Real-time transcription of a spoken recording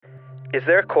Is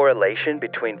there a correlation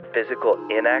between physical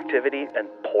inactivity and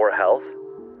poor health?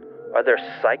 Are there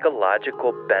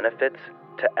psychological benefits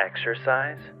to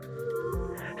exercise?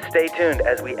 Stay tuned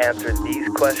as we answer these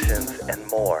questions and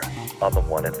more on the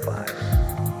 1 in 5.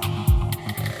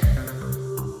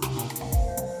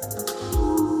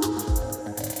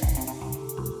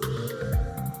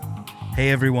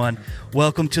 Hey everyone,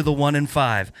 welcome to the 1 in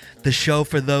 5, the show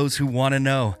for those who want to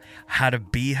know how to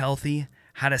be healthy,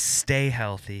 how to stay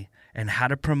healthy, and how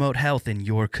to promote health in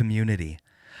your community.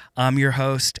 I'm your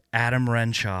host, Adam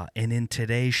Renshaw, and in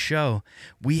today's show,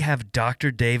 we have Dr.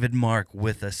 David Mark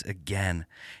with us again,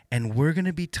 and we're going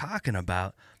to be talking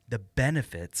about the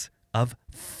benefits of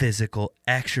physical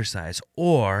exercise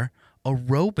or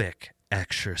aerobic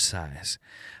exercise.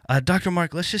 Dr.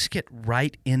 Mark, let's just get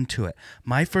right into it.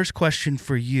 My first question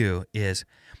for you is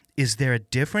there a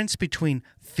difference between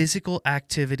physical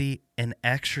activity and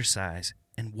exercise,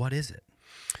 and what is it?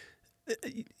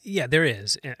 Yeah, there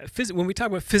is. When we talk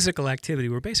about physical activity,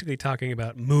 we're basically talking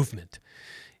about movement,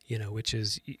 which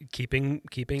is keeping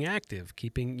active,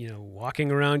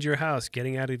 walking around your house,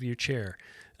 getting out of your chair.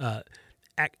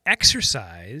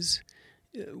 Exercise,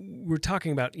 we're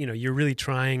talking about, you're really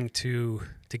trying to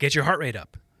get your heart rate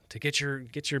up, to get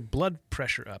your blood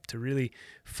pressure up, to really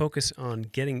focus on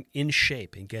getting in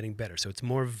shape and getting better. So it's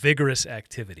more vigorous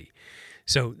activity.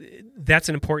 So that's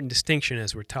an important distinction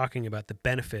as we're talking about the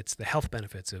benefits, the health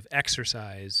benefits of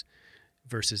exercise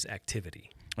versus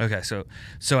activity. Okay, so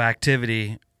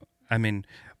activity, I mean,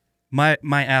 my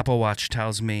Apple Watch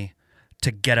tells me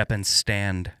to get up and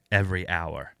stand every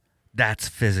hour. That's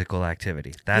physical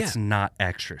activity. That's not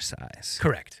exercise.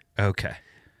 Correct. Okay.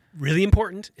 Really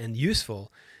important and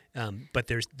useful, but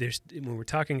there's when we're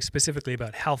talking specifically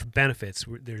about health benefits,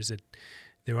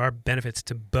 there are benefits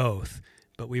to both.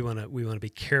 But we want to be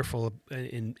careful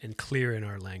and clear in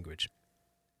our language.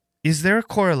 Is there a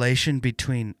correlation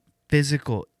between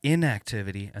physical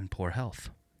inactivity and poor health?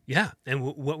 Yeah, and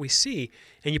what we see,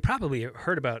 and you probably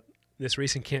heard about this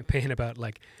recent campaign about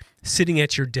like sitting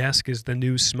at your desk is the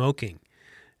new smoking.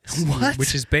 What?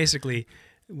 Which is basically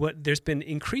what there's been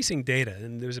increasing data,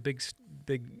 and there was a big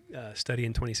study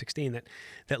in 2016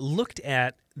 that looked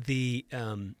at the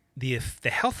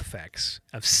health effects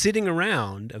of sitting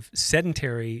around, of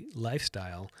sedentary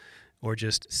lifestyle, or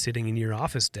just sitting in your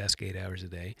office desk 8 hours a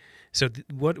day. So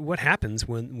what happens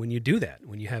when you do that,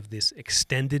 when you have this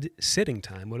extended sitting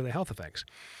time? What are the health effects?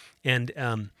 And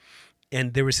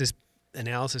there was this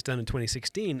analysis done in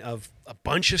 2016 of a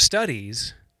bunch of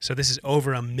studies. So this is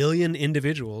over 1 million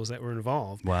individuals that were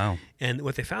involved. Wow. And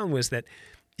what they found was that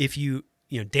if you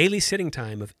daily sitting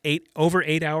time of over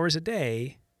 8 hours a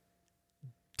day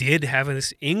did have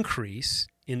this increase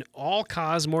in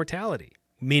all-cause mortality,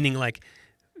 meaning like,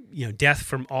 death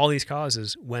from all these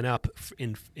causes went up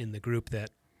in the group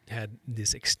that had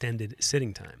this extended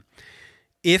sitting time.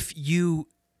 If you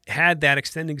had that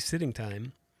extended sitting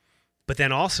time, but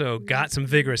then also got some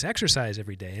vigorous exercise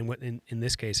every day, and what in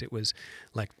this case it was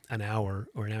like an hour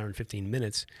or an hour and 15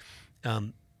 minutes,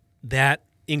 that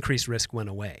increased risk went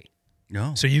away.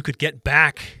 No. So you could get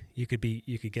back,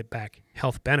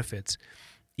 health benefits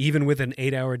even with an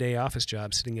 8-hour day office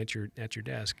job sitting at your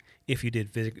desk, if you did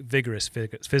vigorous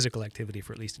physical activity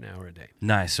for at least an hour a day.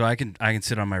 Nice. So I can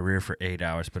sit on my rear for 8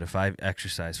 hours, but if I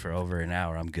exercise for over an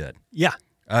hour, I'm good. Yeah.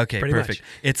 Okay, pretty perfect. Much.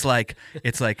 It's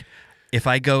like if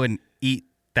I go and eat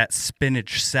that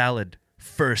spinach salad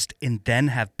first and then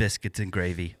have biscuits and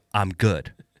gravy, I'm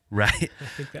good. Right? I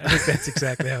think that's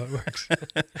exactly how it works.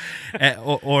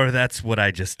 or that's what I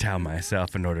just tell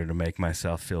myself in order to make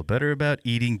myself feel better about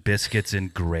eating biscuits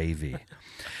and gravy.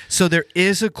 So there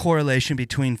is a correlation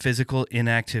between physical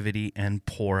inactivity and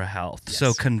poor health. Yes.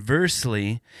 So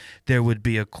conversely, there would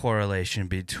be a correlation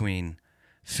between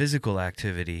physical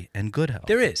activity and good health.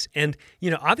 There is. And,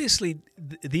 obviously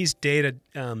these data,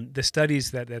 the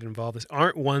studies that involve this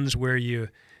aren't ones where you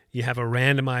have a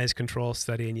randomized control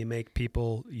study and you make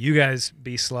people, you guys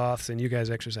be sloths and you guys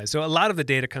exercise. So a lot of the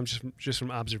data comes just from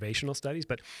observational studies,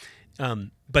 but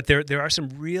there are some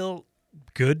real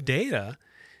good data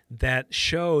that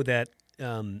show that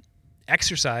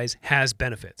exercise has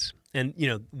benefits. And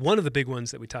one of the big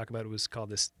ones that we talk about was called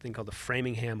this thing called the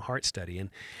Framingham Heart Study,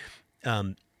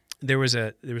 and there was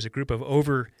a group of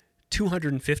over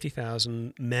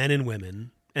 250,000 men and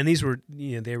women. And these were,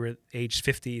 they were aged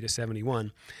 50 to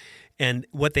 71. And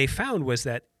what they found was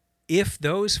that if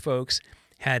those folks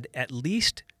had at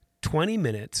least 20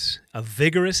 minutes of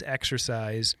vigorous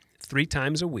exercise 3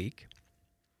 times a week,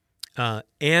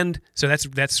 and so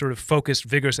that's sort of focused,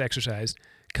 vigorous exercise,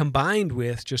 combined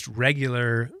with just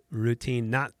regular routine,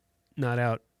 not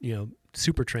out,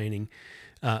 super training,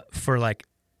 for like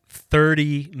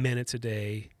 30 minutes a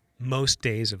day, most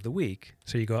days of the week.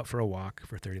 So you go out for a walk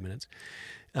for 30 minutes.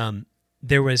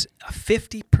 There was a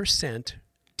 50%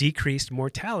 decreased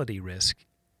mortality risk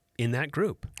in that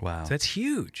group. Wow. So that's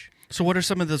huge. So what are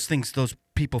some of those things those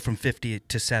people from 50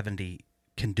 to 70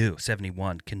 can do,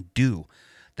 71 can do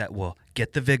that will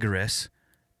get the vigorous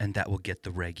and that will get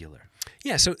the regular?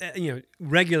 Yeah, so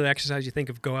regular exercise, you think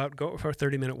of go for a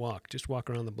 30-minute walk, just walk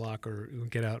around the block or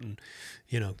get out and,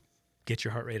 get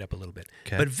your heart rate up a little bit.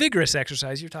 Okay. But vigorous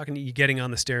exercise, you're getting on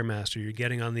the Stairmaster, you're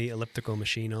getting on the elliptical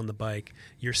machine on the bike,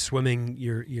 you're swimming,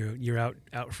 you're out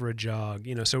for a jog,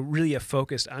 so really a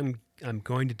focused, I'm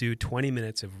going to do 20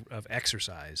 minutes of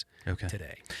exercise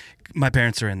today. My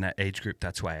parents are in that age group,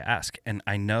 that's why I ask. And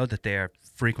I know that they are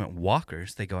frequent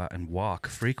walkers, they go out and walk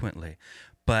frequently.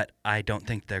 But I don't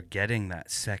think they're getting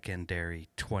that secondary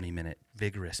 20-minute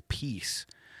vigorous piece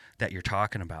that you're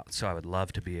talking about. So I would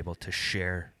love to be able to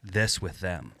share this with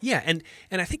them. Yeah, and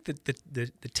I think that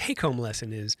the take-home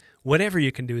lesson is whatever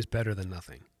you can do is better than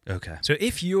nothing. Okay. So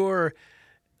if your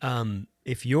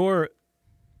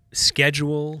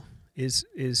schedule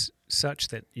is such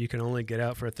that you can only get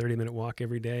out for a 30-minute walk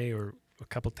every day or a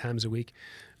couple times a week,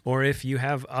 or if you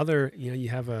have other, you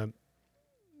have a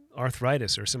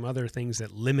arthritis or some other things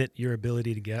that limit your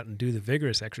ability to get out and do the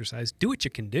vigorous exercise, do what you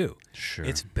can do. Sure.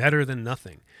 It's better than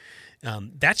nothing.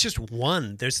 That's just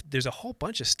one. There's a whole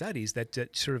bunch of studies that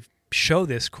sort of show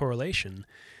this correlation,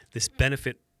 this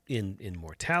benefit in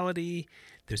mortality.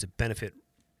 There's a benefit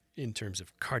in terms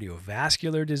of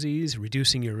cardiovascular disease,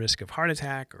 reducing your risk of heart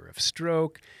attack or of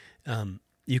stroke.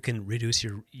 You can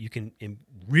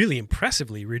really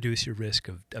impressively reduce your risk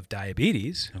of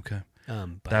diabetes. Okay.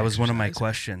 That was one of my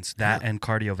questions. That and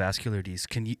cardiovascular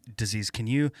disease. Can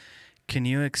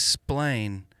you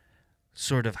explain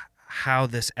sort of how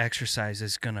this exercise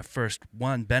is going to first,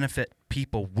 one, benefit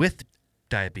people with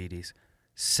diabetes,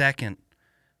 second,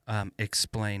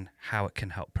 explain how it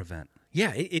can help prevent?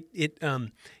 Yeah,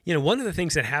 one of the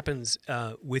things that happens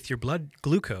with your blood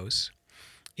glucose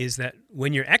is that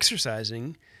when you're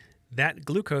exercising, that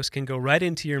glucose can go right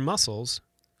into your muscles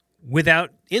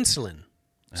without insulin.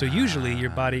 So usually your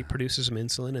body produces some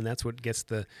insulin, and that's what gets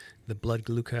the blood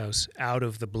glucose out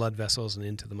of the blood vessels and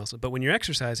into the muscle. But when you're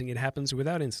exercising, it happens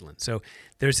without insulin. So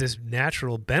there's this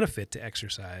natural benefit to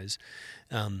exercise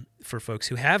for folks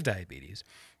who have diabetes.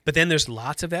 But then there's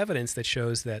lots of evidence that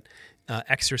shows that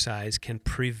exercise can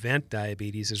prevent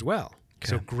diabetes as well.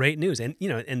 Okay. So great news,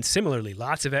 and similarly,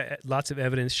 lots of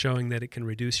evidence showing that it can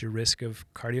reduce your risk of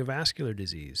cardiovascular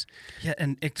disease. Yeah,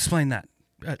 and explain that.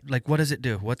 What does it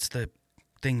do? What's the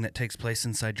thing that takes place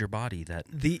inside your body that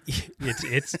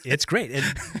it's great.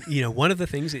 And one of the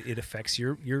things, it affects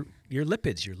your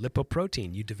lipids, your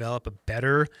lipoprotein. You develop a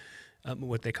better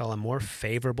what they call a more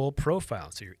favorable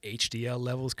profile. So your HDL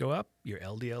levels go up, your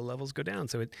LDL levels go down.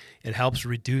 So it helps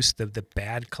reduce the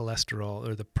bad cholesterol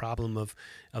or the problem of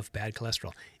bad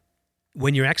cholesterol.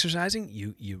 When you're exercising,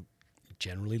 you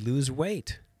generally lose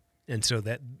weight. And so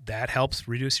that helps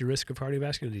reduce your risk of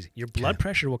cardiovascular disease. Your blood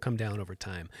pressure will come down over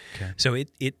time. Okay. So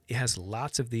it has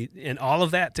lots of and all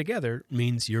of that together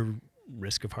means your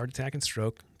risk of heart attack and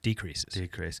stroke decrease.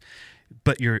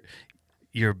 But your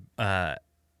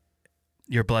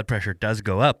blood pressure does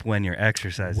go up when you're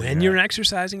exercising. When you're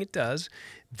exercising, it does.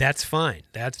 That's fine.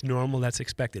 That's normal. That's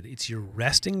expected. It's your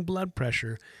resting blood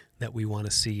pressure that we want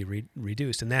to see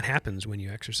reduced, and that happens when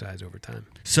you exercise over time.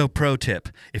 So pro tip,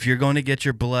 if you're going to get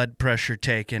your blood pressure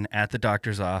taken at the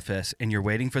doctor's office and you're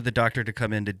waiting for the doctor to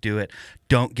come in to do it,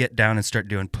 don't get down and start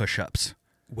doing push-ups.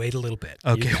 Wait a little bit.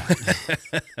 Okay.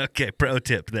 Okay, pro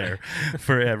tip there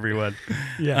for everyone.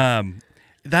 Yeah.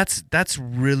 That's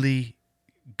really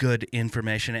good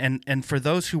information. And for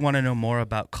those who want to know more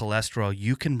about cholesterol,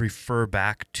 you can refer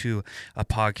back to a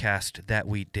podcast that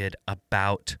we did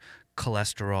about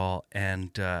cholesterol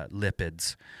and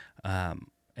lipids,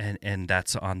 and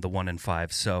that's on the 1 in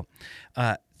 5. So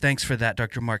thanks for that,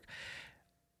 Dr. Mark.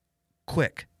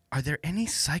 Quick, are there any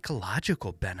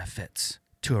psychological benefits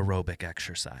to aerobic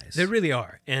exercise? There really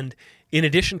are. And in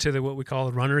addition to what we call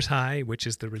the runner's high, which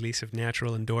is the release of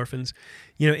natural endorphins,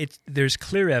 there's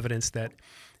clear evidence that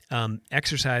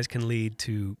exercise can lead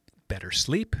to better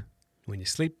sleep. When you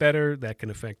sleep better, that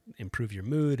can improve your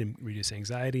mood and reduce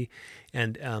anxiety.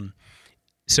 And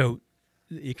so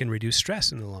it can reduce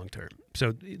stress in the long term.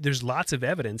 So there's lots of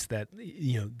evidence that,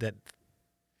 that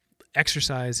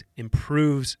exercise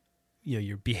improves,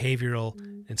 your behavioral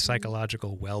and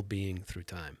psychological well-being through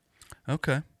time.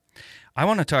 Okay. I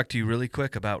want to talk to you really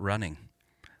quick about running.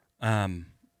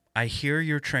 I hear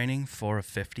you're training for a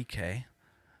 50K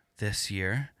this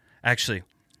year. Actually,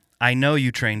 I know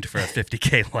you trained for a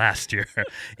 50K last year,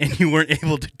 and you weren't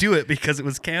able to do it because it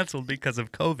was canceled because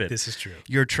of COVID. This is true.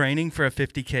 You're training for a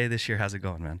 50K this year. How's it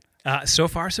going, man? So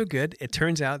far, so good. It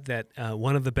turns out that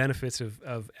one of the benefits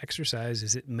of exercise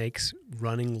is it makes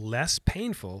running less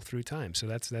painful through time. So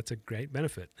that's a great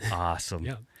benefit. Awesome.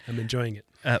 Yeah, I'm enjoying it.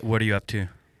 What are you up to,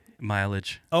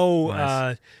 mileage?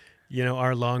 Our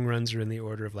long runs are in the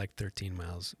order of like 13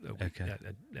 miles a week. Okay.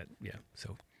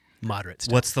 So moderate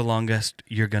stuff. What's the longest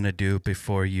you're going to do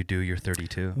before you do your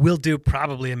 32? We'll do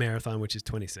probably a marathon, which is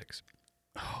 26.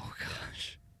 Oh,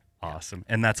 gosh. Awesome.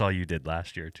 And that's all you did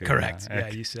last year, too. Correct. Okay. Yeah,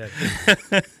 you said.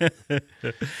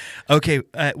 Okay,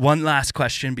 one last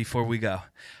question before we go.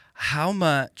 How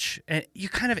much, and you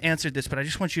kind of answered this, but I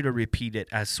just want you to repeat it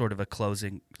as sort of a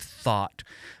closing thought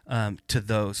to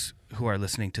those who are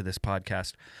listening to this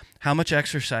podcast. How much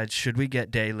exercise should we get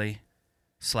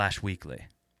daily/weekly?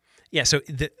 Yeah, so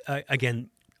again,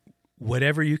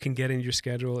 whatever you can get in your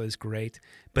schedule is great.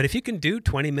 But if you can do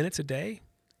 20 minutes a day,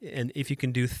 and if you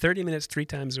can do 30 minutes 3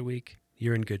 times a week,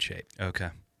 you're in good shape. Okay.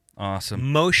 Awesome.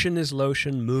 Motion is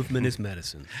lotion, movement is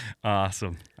medicine.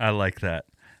 Awesome. I like that.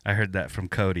 I heard that from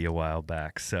Cody a while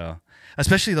back. So,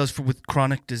 especially those with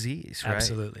chronic disease, right?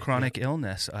 Absolutely. Chronic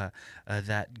illness,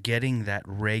 that getting that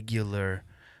regular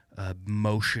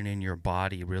motion in your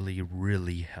body really,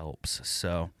 really helps.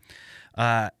 So,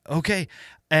 okay.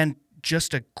 And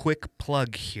just a quick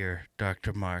plug here,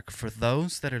 Dr. Mark. For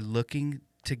those that are looking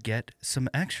to get some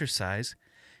exercise,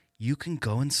 you can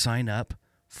go and sign up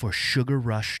for Sugar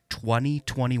Rush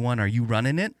 2021. Are you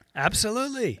running it?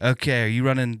 Absolutely. Okay. Are you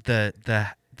running the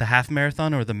half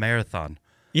marathon or the marathon?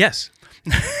 Yes.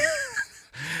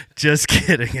 Just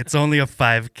kidding. It's only a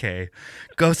 5K.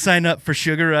 Go sign up for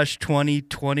Sugar Rush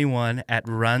 2021 at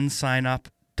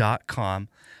runsignup.com/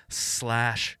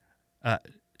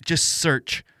 just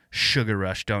search Sugar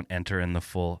Rush. Don't enter in the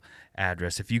full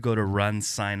address. If you go to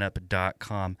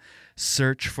runsignup.com,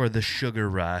 search for the Sugar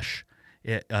Rush,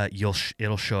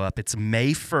 it'll show up. It's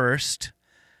May 1st,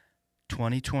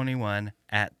 2021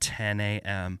 at 10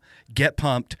 a.m. Get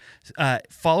pumped.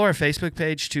 Follow our Facebook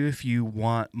page, too, if you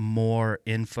want more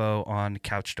info on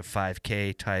Couch to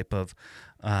 5K type of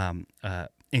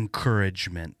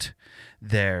encouragement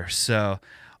there. So,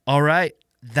 all right,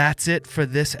 that's it for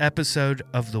this episode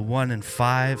of The 1 in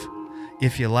 5.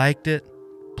 If you liked it,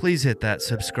 please hit that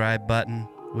subscribe button.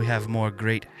 We have more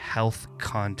great health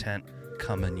content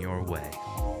coming your way.